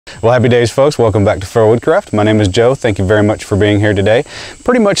Well, happy days, folks. Welcome back to Woodcraft. My name is Joe. Thank you very much for being here today.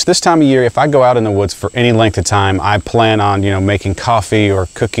 Pretty much this time of year, if I go out in the woods for any length of time, I plan on, making coffee or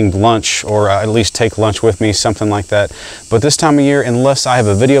cooking lunch, or at least take lunch with me, something like that. But this time of year, unless I have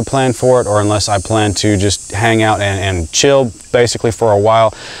a video plan for it, or unless I plan to just hang out and chill basically for a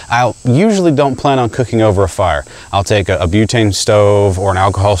while, I usually don't plan on cooking over a fire. I'll take a butane stove or an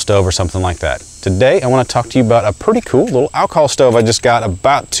alcohol stove or something like that. Today, I want to talk to you about a pretty cool little alcohol stove I just got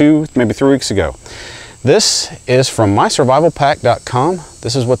about 2, maybe 3 weeks ago. This is from mysurvivalpack.com.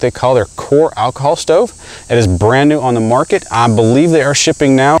 This is what they call their core alcohol stove. It is brand new on the market. I believe they are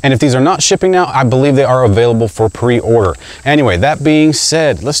shipping now. And if these are not shipping now, I believe they are available for pre-order. Anyway, that being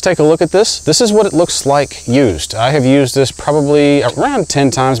said, let's take a look at this. This is what it looks like used. I have used this probably around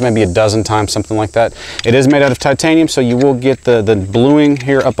 10 times, maybe a dozen times, something like that. It is made out of titanium, so you will get the bluing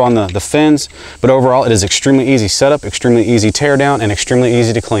here up on the fins. But overall, it is extremely easy setup, extremely easy tear down, and extremely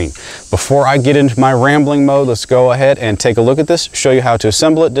easy to clean. Before I get into my rambling mode, let's go ahead and take a look at this, show you how to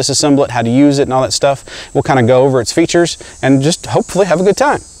assemble it, disassemble it, how to use it, and all that stuff. We'll kind of go over its features and just hopefully have a good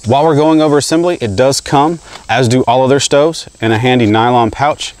time. While we're going over assembly, it does come, as do all of their stoves, in a handy nylon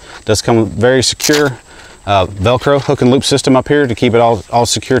pouch. It does come with very secure Velcro hook and loop system up here to keep it all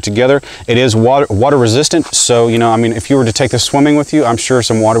secure together. It is water resistant, so if you were to take this swimming with you, I'm sure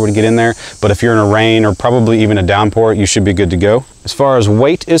some water would get in there, but if you're in a rain or probably even a downpour, you should be good to go. As far as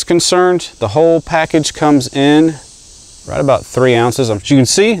weight is concerned, the whole package comes in right about 3 ounces. As you can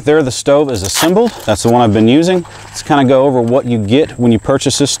see, there the stove is assembled. That's the one I've been using. Let's kind of go over what you get when you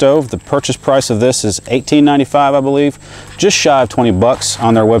purchase this stove. The purchase price of this is $18.95, I believe, just shy of 20 bucks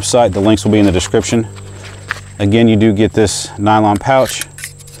on their website. The links will be in the description. Again, you do get this nylon pouch,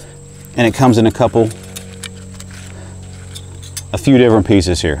 and it comes in a few different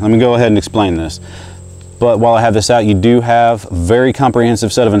pieces here. Let me go ahead and explain this. But while I have this out, you do have a very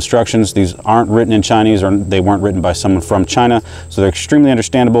comprehensive set of instructions. These aren't written in Chinese, or they weren't written by someone from China, so they're extremely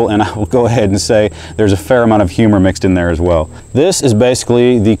understandable, and I will go ahead and say there's a fair amount of humor mixed in there as well. This is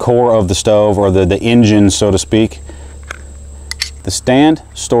basically the core of the stove, or the engine, so to speak. The stand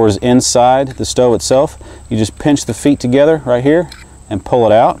stores inside the stove itself. You just pinch the feet together right here and pull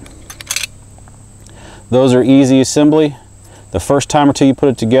it out. Those are easy assembly. The first time or two you put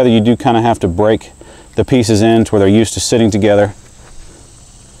it together, you do kind of have to break the pieces in to where they're used to sitting together.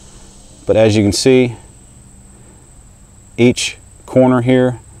 But as you can see, each corner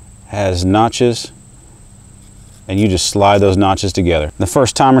here has notches, and you just slide those notches together. The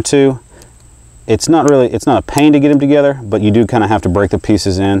first time or two, it's not a pain to get them together, but you do kind of have to break the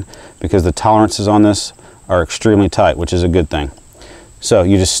pieces in because the tolerances on this are extremely tight, which is a good thing. So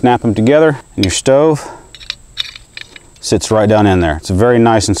you just snap them together, and your stove sits right down in there. It's a very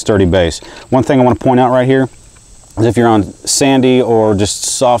nice and sturdy base. One thing I want to point out right here is if you're on sandy or just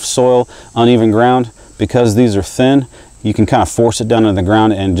soft soil, uneven ground, because these are thin, you can kind of force it down into the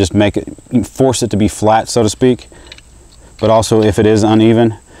ground and just force it to be flat, so to speak. But also, if it is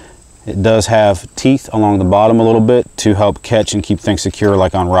uneven, it does have teeth along the bottom a little bit to help catch and keep things secure,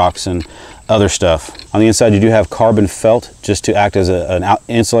 like on rocks and other stuff. On the inside, you do have carbon felt just to act as an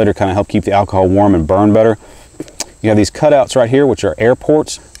insulator, kind of help keep the alcohol warm and burn better. You have these cutouts right here, which are air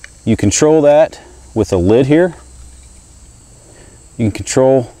ports. You control that with a lid here. You can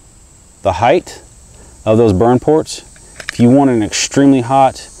control the height of those burn ports. If you want an extremely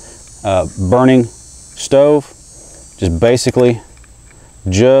hot burning stove, just basically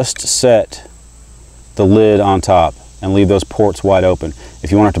set the lid on top and leave those ports wide open.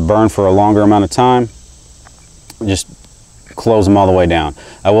 If you want it to burn for a longer amount of time, just close them all the way down.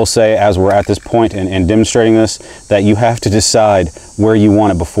 I will say, as we're at this point in demonstrating this, that you have to decide where you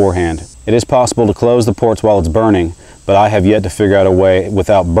want it beforehand. It is possible to close the ports while it's burning, but I have yet to figure out a way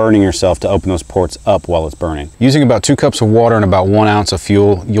without burning yourself to open those ports up while it's burning. Using about 2 cups of water and about 1 ounce of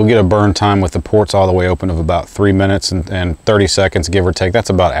fuel, you'll get a burn time with the ports all the way open of about 3 minutes and 30 seconds, give or take. That's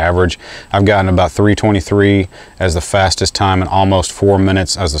about average. I've gotten about 3:23 as the fastest time and almost 4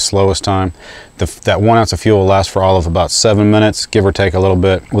 minutes as the slowest time. That 1 ounce of fuel will last for all of about 7 minutes, give or take a little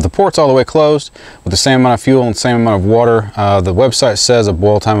bit. With the ports all the way closed, with the same amount of fuel and same amount of water, the website says a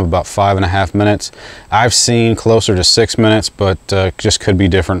boil time of about 5.5 minutes. I've seen closer to 6 minutes, but just could be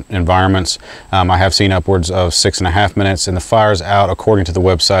different environments. I have seen upwards of 6.5 minutes, and the fire's out, according to the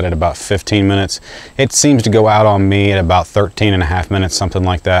website, at about 15 minutes. It seems to go out on me at about 13.5 minutes, something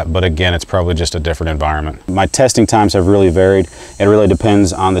like that, but again, it's probably just a different environment. My testing times have really varied. It really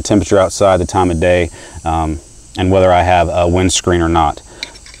depends on the temperature outside, the time of day, and whether I have a windscreen or not.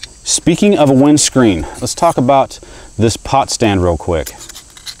 Speaking of a windscreen, let's talk about this pot stand real quick.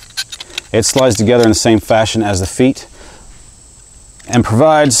 It slides together in the same fashion as the feet, and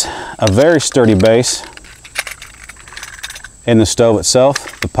provides a very sturdy base in the stove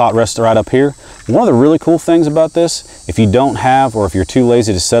itself. The pot rests right up here. One of the really cool things about this, if you don't have, or if you're too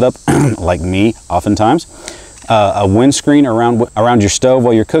lazy to set up, like me oftentimes, a windscreen around your stove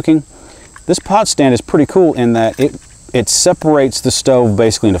while you're cooking, this pot stand is pretty cool in that it separates the stove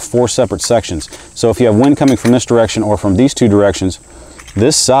basically into 4 separate sections. So if you have wind coming from this direction or from these 2 directions,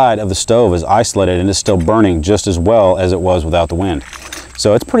 this side of the stove is isolated and is still burning just as well as it was without the wind.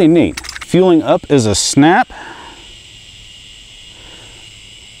 So it's pretty neat. Fueling up is a snap.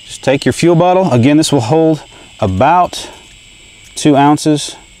 Just take your fuel bottle. Again, this will hold about 2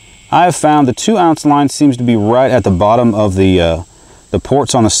 ounces. I have found the 2 ounce line seems to be right at the bottom of the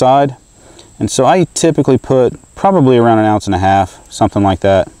ports on the side. And so I typically put probably around 1.5 ounces, something like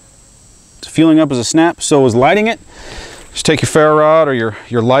that. So fueling up is a snap, so is lighting it. Just take your ferro rod or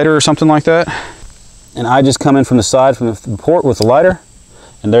your lighter or something like that. And I just come in from the side, from the port with the lighter,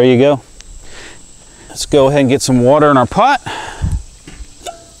 and there you go. Let's go ahead and get some water in our pot.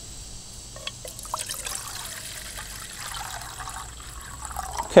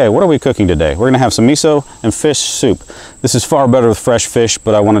 Okay, what are we cooking today? We're gonna have some miso and fish soup. This is far better with fresh fish,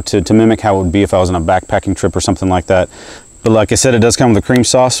 but I wanted to mimic how it would be if I was on a backpacking trip or something like that. But like I said, it does come with a cream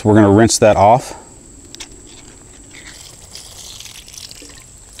sauce. We're gonna rinse that off.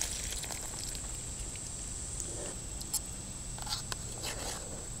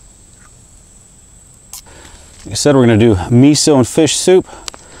 Like I said, we're gonna do miso and fish soup.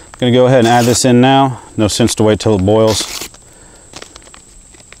 I'm gonna go ahead and add this in now. No sense to wait till it boils.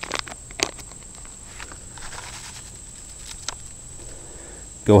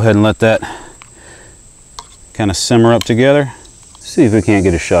 Go ahead and let that kind of simmer up together. See if we can't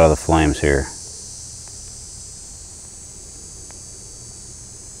get a shot of the flames here.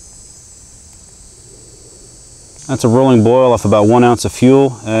 That's a rolling boil off about 1 ounce of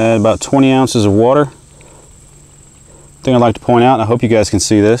fuel and about 20 ounces of water. Thing I'd like to point out, and I hope you guys can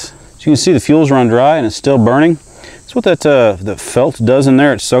see this. So you can see the fuel's run dry and it's still burning. That's what that felt does in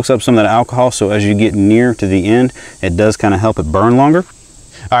there. It soaks up some of that alcohol, so as you get near to the end, it does kind of help it burn longer.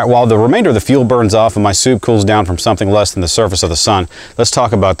 All right, while the remainder of the fuel burns off and my soup cools down from something less than the surface of the sun, let's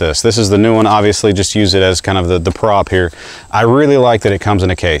talk about this. This is the new one, obviously, just use it as kind of the prop here. I really like that it comes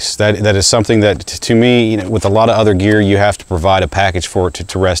in a case. That is something that, to me, you know, with a lot of other gear, you have to provide a package for it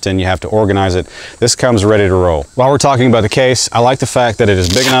to rest in. You have to organize it. This comes ready to roll. While we're talking about the case, I like the fact that it is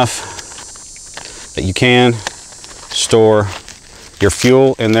big enough that you can store your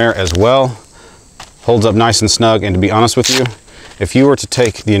fuel in there as well. Holds up nice and snug, and to be honest with you, if you were to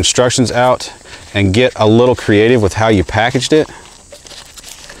take the instructions out and get a little creative with how you packaged it,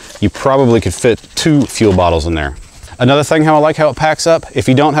 you probably could fit 2 fuel bottles in there. Another thing, how I like how it packs up, if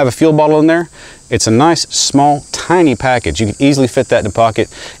you don't have a fuel bottle in there, it's a nice, small, tiny package. You can easily fit that in the pocket.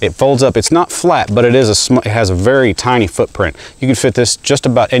 It folds up. It's not flat, but it has a very tiny footprint. You can fit this just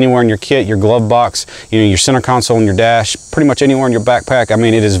about anywhere in your kit, your glove box, you know, your center console and your dash, pretty much anywhere in your backpack. I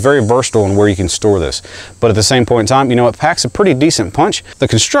mean, it is very versatile in where you can store this. But at the same point in time, you know, it packs a pretty decent punch. The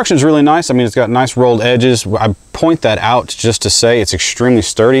construction is really nice. I mean, it's got nice rolled edges. I point that out just to say it's extremely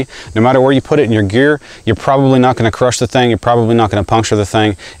sturdy. No matter where you put it in your gear, you're probably not going to crush the thing. You're probably not going to puncture the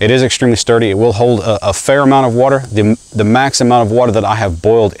thing. It is extremely sturdy. It will hold a fair amount of water. The max amount of water that I have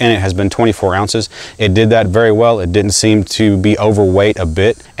boiled in it has been 24 ounces. It did that very well. It didn't seem to be overweight a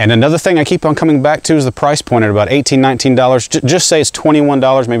bit. And another thing I keep on coming back to is the price point at about $18, $19. Just say it's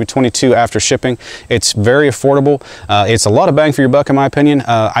 $21, maybe $22 after shipping. It's very affordable. It's a lot of bang for your buck in my opinion.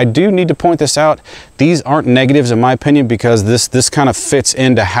 I do need to point this out. These aren't negatives in my opinion, because this kind of fits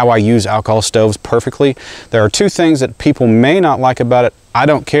into how I use alcohol stoves perfectly. There are 2 things that people may not like about it. I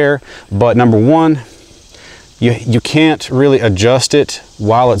don't care, but number 1, you can't really adjust it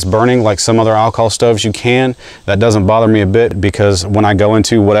while it's burning like some other alcohol stoves you can. That doesn't bother me a bit, because when I go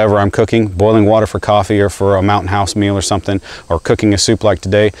into whatever I'm cooking, boiling water for coffee or for a mountain house meal or something, or cooking a soup like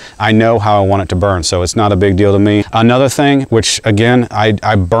today, I know how I want it to burn, so it's not a big deal to me. Another thing, which again,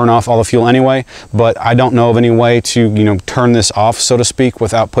 I burn off all the fuel anyway, but I don't know of any way to, you know, turn this off, so to speak,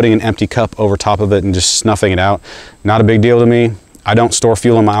 without putting an empty cup over top of it and just snuffing it out. Not a big deal to me. I don't store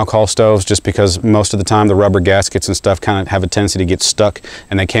fuel in my alcohol stoves just because most of the time the rubber gaskets and stuff kind of have a tendency to get stuck,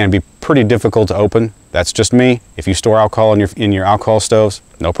 and they can be pretty difficult to open. That's just me. If you store alcohol in your alcohol stoves,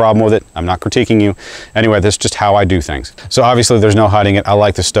 no problem with it. I'm not critiquing you. Anyway, that's just how I do things. So obviously there's no hiding it. I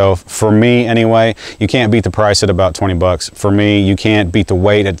like the stove. For me anyway, you can't beat the price at about 20 bucks. For me, you can't beat the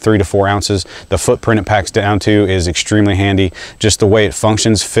weight at 3 to 4 ounces. The footprint it packs down to is extremely handy. Just the way it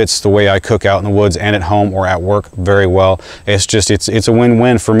functions fits the way I cook out in the woods and at home or at work very well. It's a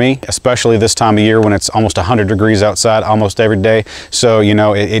win-win for me, especially this time of year when it's almost 100 degrees outside almost every day. So, you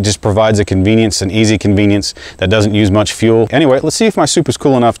know, it just provides a convenience, an easy convenience that doesn't use much fuel. Anyway, let's see if my soup is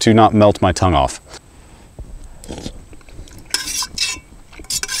cool enough to not melt my tongue off.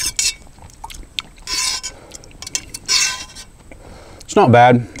 It's not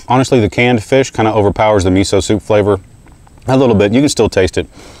bad. Honestly, the canned fish kind of overpowers the miso soup flavor a little bit. You can still taste it.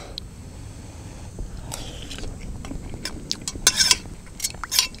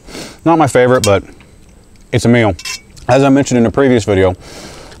 Not my favorite, but it's a meal. As I mentioned in a previous video,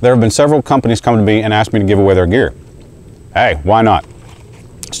 there have been several companies come to me and asked me to give away their gear. Hey, why not?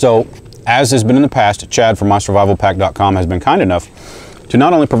 So, as has been in the past, Chad from MySurvivalPack.com has been kind enough to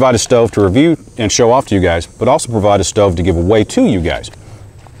not only provide a stove to review and show off to you guys, but also provide a stove to give away to you guys.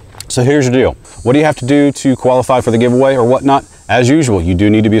 So here's the deal. What do you have to do to qualify for the giveaway or whatnot? As usual, you do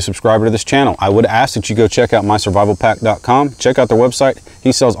need to be a subscriber to this channel. I would ask that you go check out MySurvivalPack.com. Check out their website.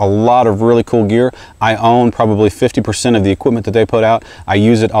 He sells a lot of really cool gear. I own probably 50% of the equipment that they put out. I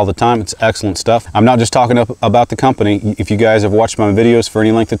use it all the time. It's excellent stuff. I'm not just talking about the company. If you guys have watched my videos for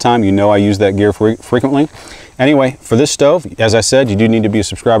any length of time, you know I use that gear frequently. Anyway, for this stove, as I said, you do need to be a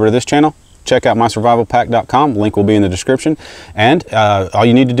subscriber to this channel. Check out MySurvivalPack.com. Link will be in the description. And all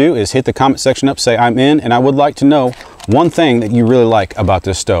you need to do is hit the comment section up, say I'm in, and I would like to know one thing that you really like about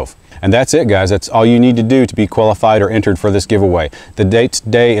this stove. And that's it, guys. That's all you need to do to be qualified or entered for this giveaway. The date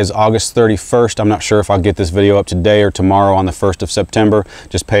today is August 31st. I'm not sure if I'll get this video up today or tomorrow on the 1st of September.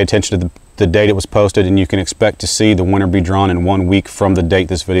 Just pay attention to the date it was posted, and you can expect to see the winner be drawn in 1 week from the date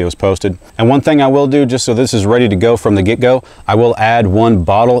this video is posted. And one thing I will do, just so this is ready to go from the get-go, I will add 1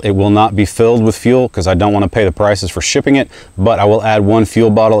 bottle. It will not be filled with fuel because I don't want to pay the prices for shipping it, but I will add 1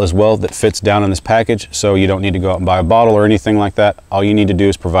 fuel bottle as well that fits down in this package, so you don't need to go out and buy a bottle or anything like that. All you need to do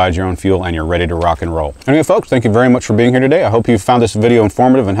is provide your own fuel and you're ready to rock and roll. Anyway, folks, thank you very much for being here today. I hope you found this video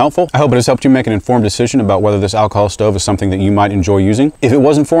informative and helpful. I hope it has helped you make an informed decision about whether this alcohol stove is something that you might enjoy using. If it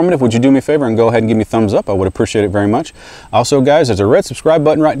was informative, would you do me a favor and go ahead and give me a thumbs up? I would appreciate it very much. Also, guys, there's a red subscribe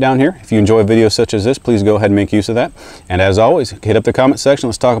button right down here. If you enjoy videos such as this, please go ahead and make use of that. And as always, hit up the comment section.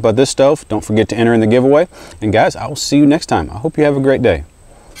 Let's talk about this stove. Don't forget to enter in the giveaway. And guys, I will see you next time. I hope you have a great day.